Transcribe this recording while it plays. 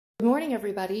Good morning,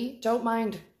 everybody. Don't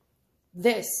mind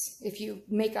this. If you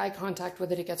make eye contact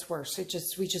with it, it gets worse.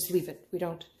 We just leave it. We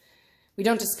don't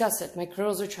discuss it. My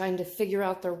girls are trying to figure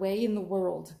out their way in the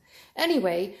world.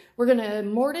 Anyway, we're gonna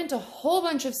mordant a whole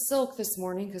bunch of silk this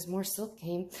morning because more silk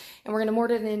came, and we're gonna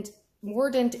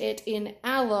mordant it in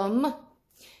alum,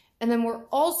 and then we're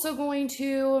also going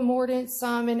to mordant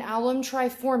some in alum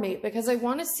triformate because I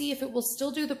want to see if it will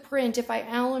still do the print if I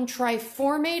alum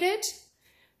triformate it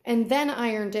and then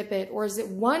iron dip it, or is it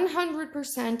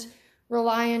 100%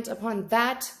 reliant upon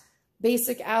that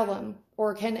basic alum,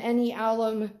 or can any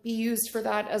alum be used for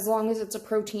that as long as it's a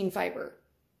protein fiber?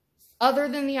 Other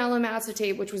than the alum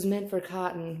acetate, which was meant for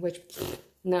cotton, which,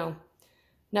 no,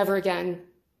 never again.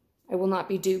 I will not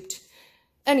be duped.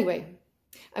 Anyway,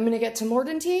 I'm going to get to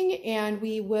mordanting, and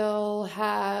we will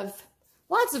have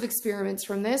lots of experiments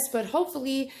from this, but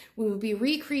hopefully we will be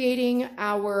recreating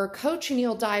our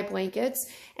cochineal dye blankets.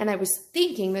 And I was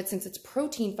thinking that since it's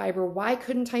protein fiber, why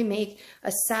couldn't I make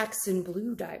a Saxon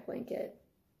blue dye blanket?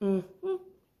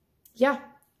 Yeah,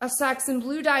 a Saxon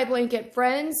blue dye blanket,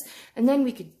 friends. And then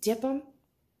we could dip them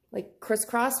like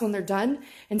crisscross when they're done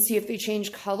and see if they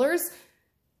change colors.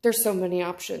 There's so many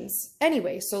options.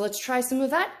 Anyway, so let's try some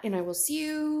of that, and I will see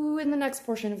you in the next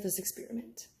portion of this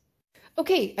experiment.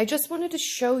 Okay, I just wanted to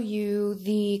show you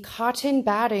the cotton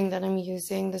batting that I'm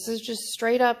using. This is just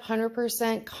straight up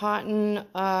 100% cotton.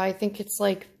 I think it's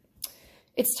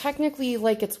technically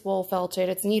like it's wool felted.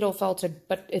 It's needle felted,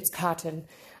 but it's cotton.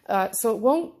 So it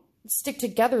won't stick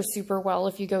together super well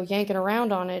if you go yanking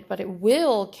around on it, but it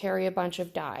will carry a bunch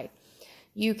of dye.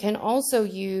 You can also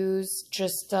use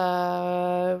just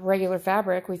regular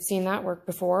fabric. We've seen that work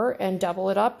before, and double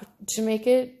it up to make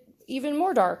it even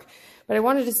more dark. But I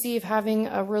wanted to see if having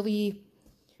a really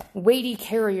weighty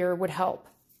carrier would help.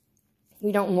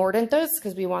 We don't mordant this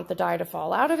because we want the dye to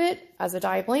fall out of it as a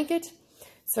dye blanket.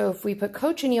 So if we put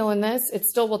cochineal in this, it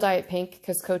still will dye it pink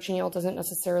because cochineal doesn't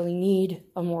necessarily need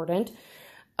a mordant.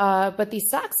 But the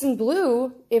Saxon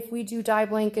blue, if we do dye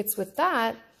blankets with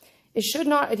that, it should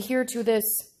not adhere to this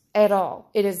at all.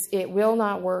 It will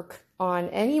not work on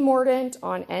any mordant,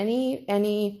 on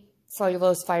any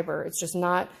cellulose fiber. It's just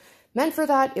not meant for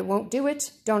that. It won't do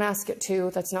it. Don't ask it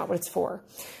to. That's not what it's for.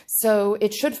 So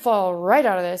it should fall right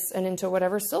out of this and into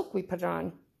whatever silk we put it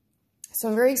on. So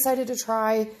I'm very excited to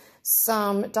try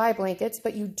some dye blankets,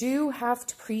 but you do have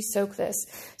to pre-soak this.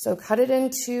 So cut it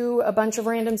into a bunch of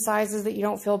random sizes that you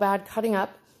don't feel bad cutting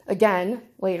up again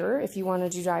later if you want to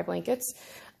do dye blankets.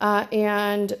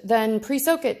 And then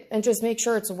pre-soak it and just make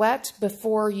sure it's wet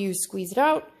before you squeeze it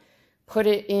out. Put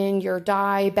it in your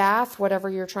dye bath, whatever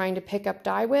you're trying to pick up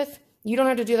dye with. You don't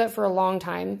have to do that for a long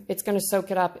time. It's going to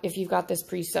soak it up if you've got this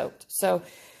pre-soaked. So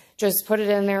just put it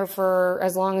in there for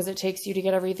as long as it takes you to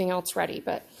get everything else ready.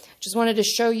 But just wanted to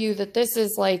show you that this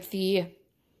is like the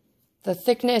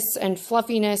thickness and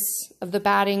fluffiness of the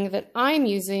batting that I'm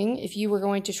using if you were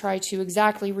going to try to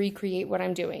exactly recreate what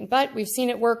I'm doing. But we've seen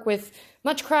it work with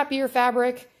much crappier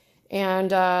fabric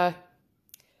and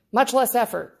much less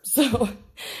effort. So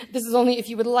this is only if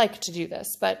you would like to do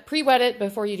this, but pre-wet it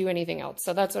before you do anything else.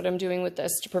 So that's what I'm doing with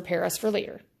this to prepare us for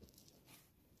later.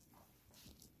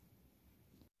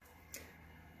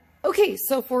 Okay,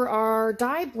 so for our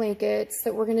dye blankets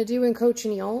that we're going to do in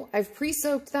cochineal, I've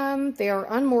pre-soaked them. They are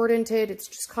unmordanted. It's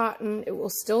just cotton. It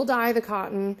will still dye the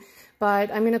cotton,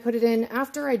 but I'm going to put it in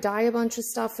after I dye a bunch of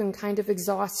stuff and kind of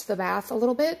exhaust the bath a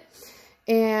little bit.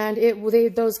 And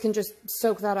those can just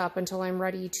soak that up until I'm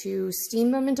ready to steam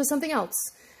them into something else.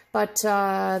 But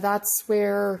that's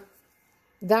where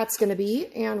that's going to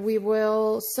be, and we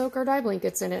will soak our dye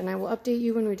blankets in it, and I will update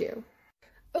you when we do.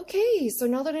 Okay, so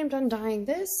now that I'm done dyeing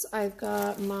this, I've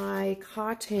got my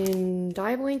cotton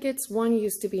dye blankets. One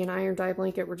used to be an iron dye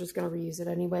blanket. We're just going to reuse it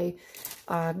anyway.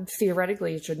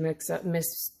 Theoretically, it should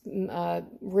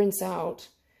rinse out,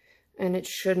 and it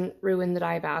shouldn't ruin the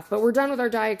dye bath. But we're done with our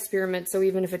dye experiment, so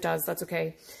even if it does, that's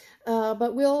okay.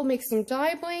 But we'll make some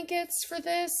dye blankets for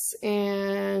this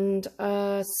and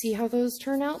see how those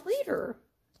turn out later.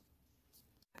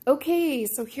 Okay,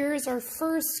 so here's our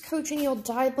first cochineal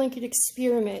dye blanket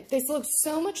experiment. This looks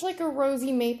so much like a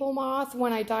rosy maple moth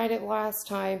when I dyed it last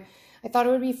time. I thought it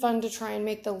would be fun to try and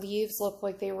make the leaves look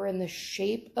like they were in the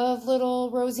shape of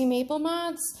little rosy maple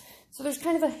moths. So there's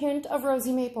kind of a hint of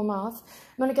rosy maple moth.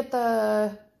 I'm going to get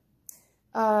the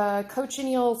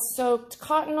cochineal soaked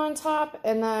cotton on top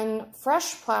and then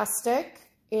fresh plastic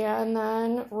and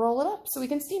then roll it up so we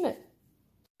can steam it.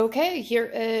 Okay, here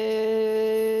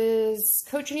is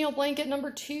cochineal blanket number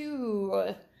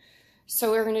 2. So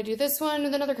we're going to do this one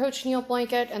with another cochineal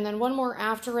blanket and then one more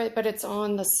after it, but it's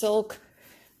on the silk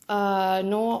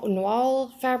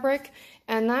noir fabric,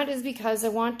 And that is because I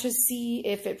want to see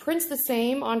if it prints the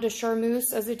same onto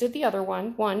Charmeuse as it did the other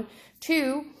one. 1.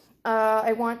 2,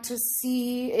 I want to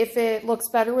see if it looks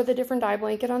better with a different dye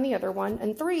blanket on the other one.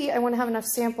 And 3, I want to have enough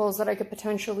samples that I could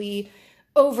potentially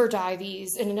over dye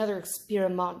these in another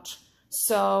experiment.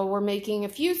 So we're making a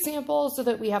few samples so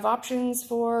that we have options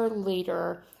for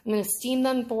later. I'm going to steam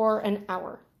them for an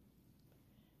hour.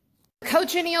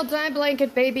 Cochineal dye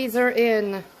blanket babies are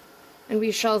in, and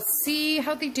we shall see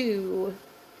how they do.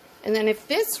 And then if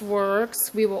this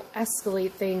works, we will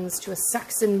escalate things to a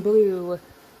Saxon blue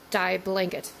dye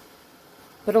blanket.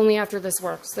 But only after this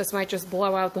works. This might just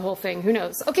blow out the whole thing. Who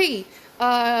knows? Okay,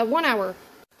 1 hour.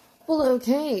 Well,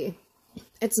 okay.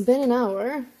 It's been an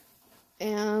hour.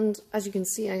 And as you can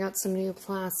see, I got some new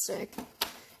plastic.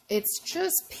 It's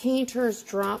just painter's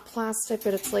drop plastic,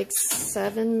 but it's like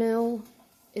 7 mil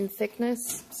in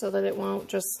thickness so that it won't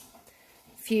just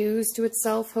fuse to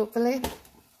itself, hopefully.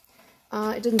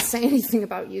 It didn't say anything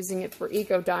about using it for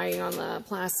eco dyeing on the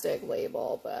plastic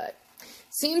label, but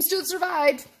seems to have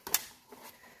survived.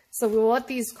 So we will let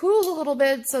these cool a little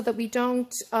bit so that we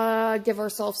don't give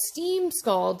ourselves steam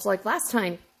scalds like last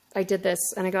time I did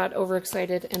this and I got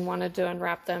overexcited and wanted to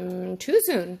unwrap them too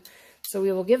soon. So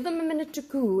we will give them a minute to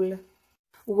cool.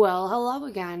 Well, hello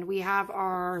again. We have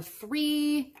our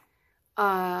 3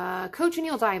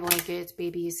 cochineal dye blankets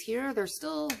babies here. They're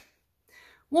still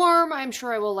warm. I'm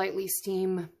sure I will lightly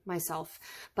steam myself.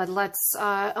 But let's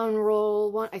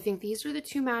unroll one. I think these are the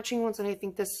 2 matching ones, and I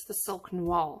think this is the silk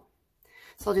noir.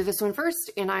 So I'll do this one first,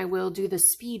 and I will do the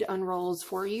speed unrolls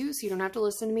for you so you don't have to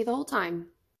listen to me the whole time.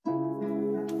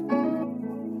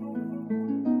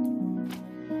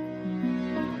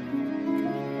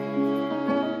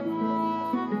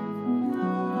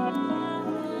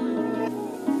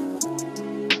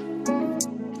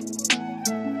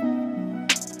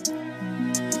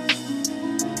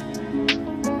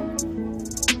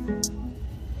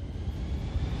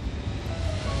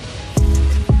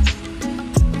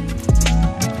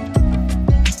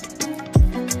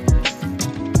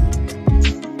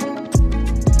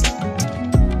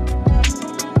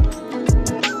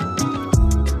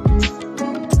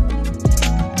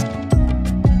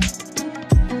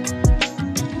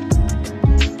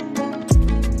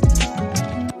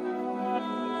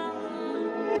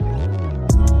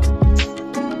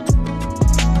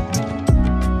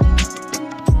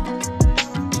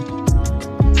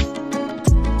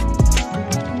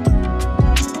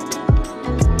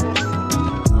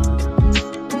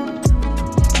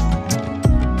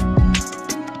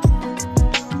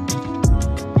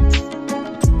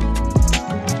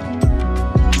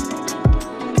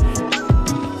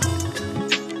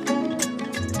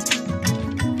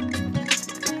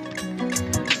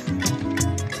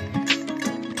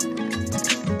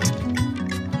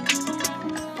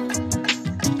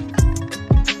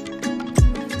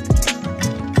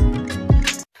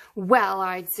 Well,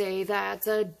 I'd say that's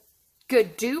a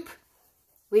good dupe.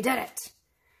 We did it.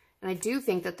 And I do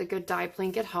think that the good dye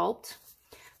blanket helped.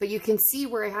 But you can see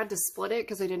where I had to split it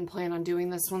because I didn't plan on doing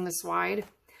this one this wide.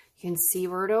 You can see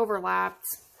where it overlapped.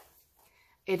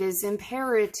 It is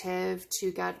imperative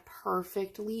to get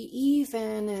perfectly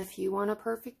even if you want a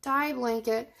perfect dye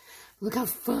blanket. Look how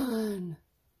fun.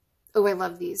 Oh, I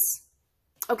love these.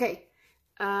 Okay,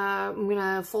 I'm going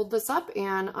to fold this up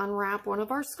and unwrap one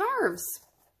of our scarves.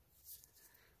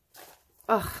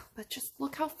 Ugh, but just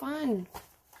look how fun.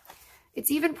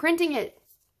 It's even printing it.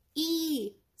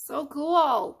 So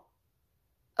cool.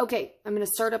 Okay, I'm going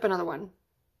to start up another one.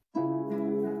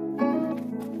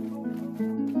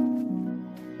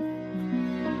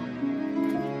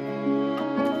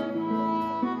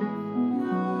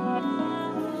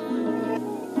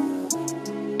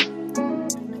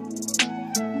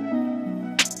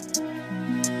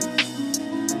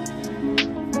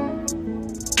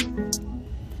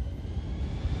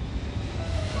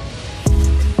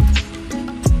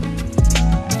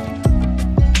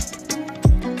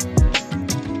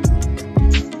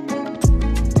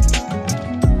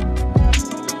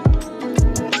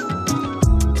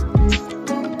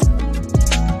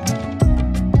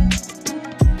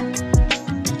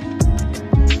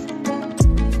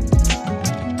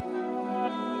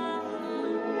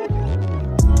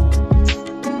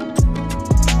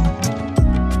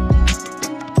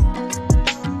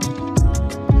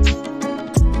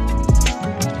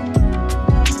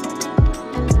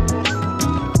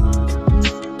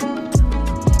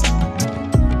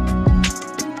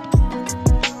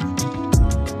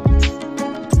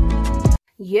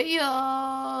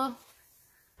 Yeah,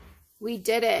 we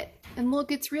did it. And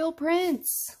look, it's real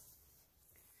prints.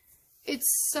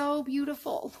 It's so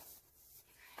beautiful.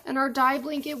 And our dye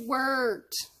blanket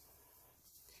worked.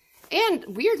 And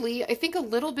weirdly, I think a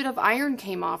little bit of iron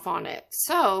came off on it.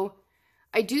 So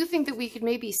I do think that we could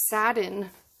maybe satin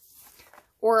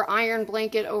or iron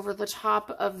blanket over the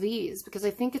top of these, because I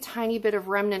think a tiny bit of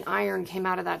remnant iron came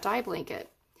out of that dye blanket.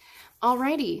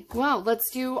 Alrighty, well, let's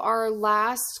do our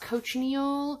last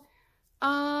Cochineal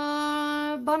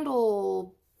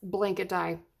bundle blanket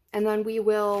dye. And then we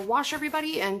will wash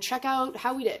everybody and check out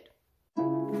how we did.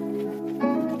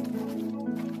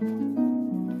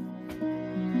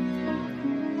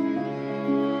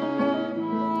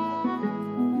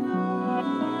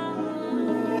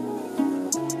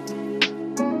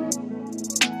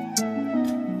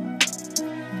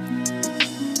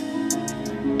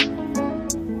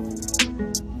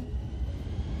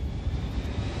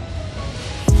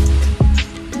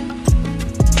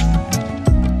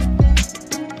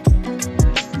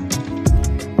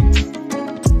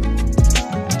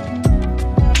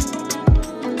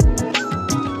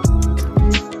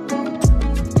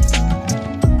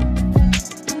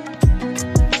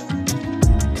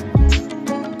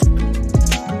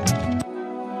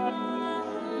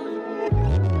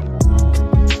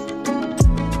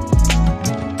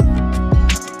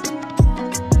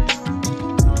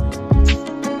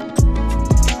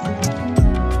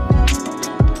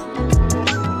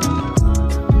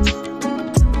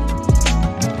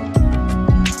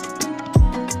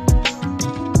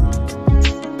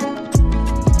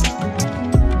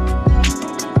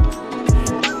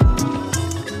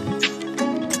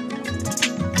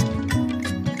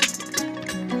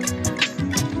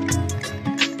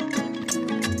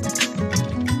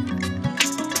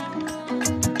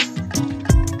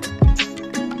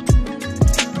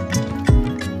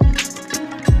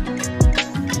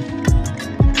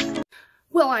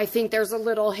 I think there's a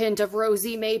little hint of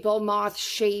rosy maple moth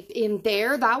shape in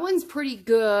there. That one's pretty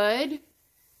good.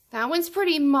 That one's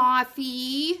pretty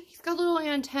mothy. He's got little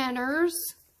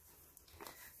antennas.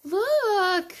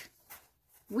 Look!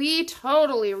 We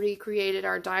totally recreated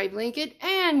our dye blanket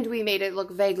and we made it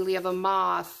look vaguely of a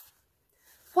moth.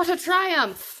 What a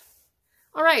triumph!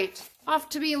 All right, off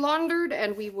to be laundered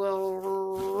and we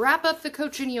will wrap up the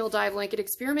Cochineal dye blanket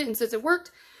experiment, and since it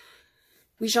worked,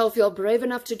 we shall feel brave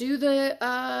enough to do the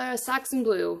Saxon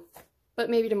blue, but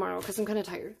maybe tomorrow because I'm kind of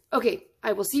tired. Okay,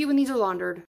 I will see you when these are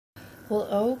laundered. Well,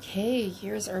 okay,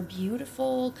 here's our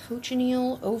beautiful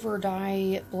Cochineal over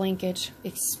dye blanket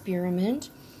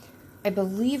experiment. I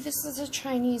believe this is a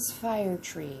Chinese fire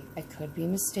tree. I could be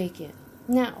mistaken.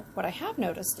 Now, what I have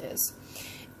noticed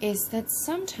is that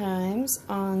sometimes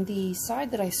on the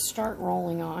side that I start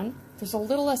rolling on, there's a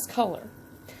little less color.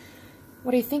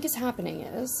 What I think is happening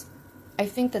is, I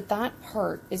think that that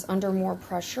part is under more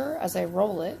pressure as I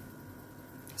roll it.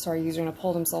 Sorry, these are going to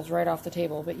pull themselves right off the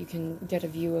table, but you can get a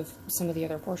view of some of the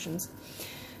other portions.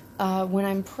 When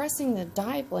I'm pressing the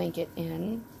dye blanket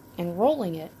in and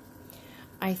rolling it,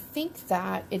 I think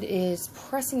that it is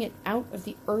pressing it out of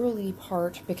the early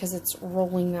part because it's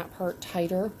rolling that part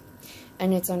tighter,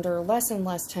 and it's under less and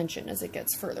less tension as it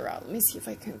gets further out. Let me see if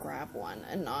I can grab one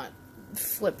and not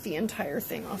flip the entire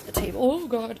thing off the table. Oh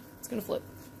God, it's going to flip.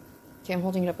 Okay, I'm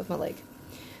holding it up with my leg.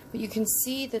 But you can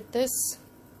see that this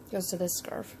goes to this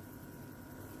scarf.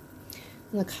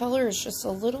 And the color is just a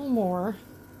little more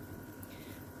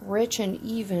rich and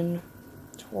even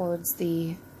towards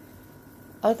the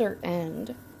other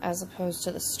end as opposed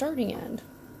to the starting end.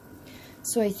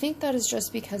 So I think that is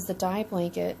just because the dye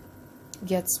blanket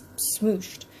gets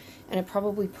smooshed and it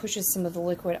probably pushes some of the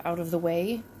liquid out of the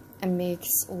way and makes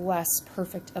less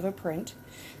perfect of a print.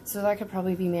 So that could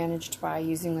probably be managed by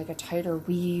using like a tighter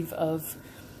weave of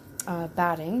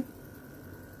batting.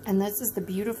 And this is the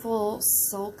beautiful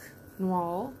silk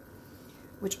noir,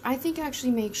 which I think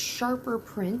actually makes sharper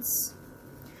prints.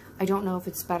 I don't know if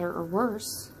it's better or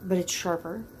worse, but it's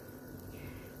sharper.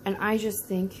 And I just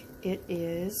think it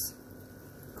is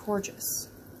gorgeous.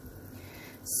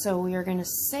 So we are going to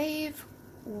save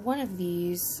one of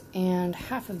these and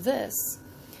half of this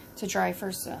to dry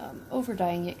for some over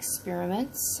dyeing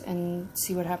experiments and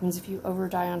see what happens if you over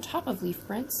dye on top of leaf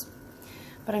prints.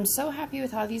 But I'm so happy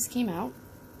with how these came out,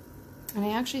 and I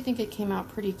actually think it came out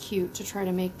pretty cute to try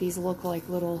to make these look like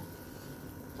little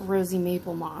rosy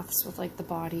maple moths with like the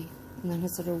body and then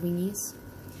his little wingies.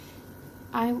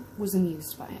 I was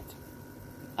amused by it.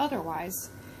 Otherwise,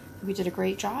 we did a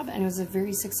great job and it was a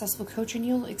very successful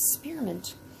Cochineal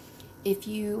experiment. If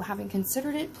you haven't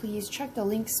considered it, please check the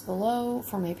links below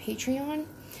for my Patreon.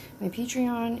 My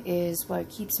Patreon is what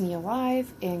keeps me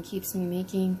alive and keeps me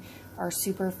making our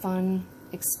super fun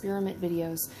experiment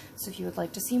videos. So if you would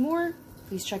like to see more,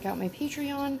 Please check out my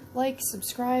Patreon, like,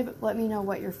 subscribe, let me know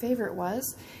what your favorite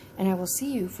was, and I will see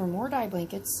you for more dye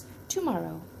blankets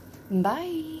tomorrow.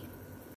 Bye!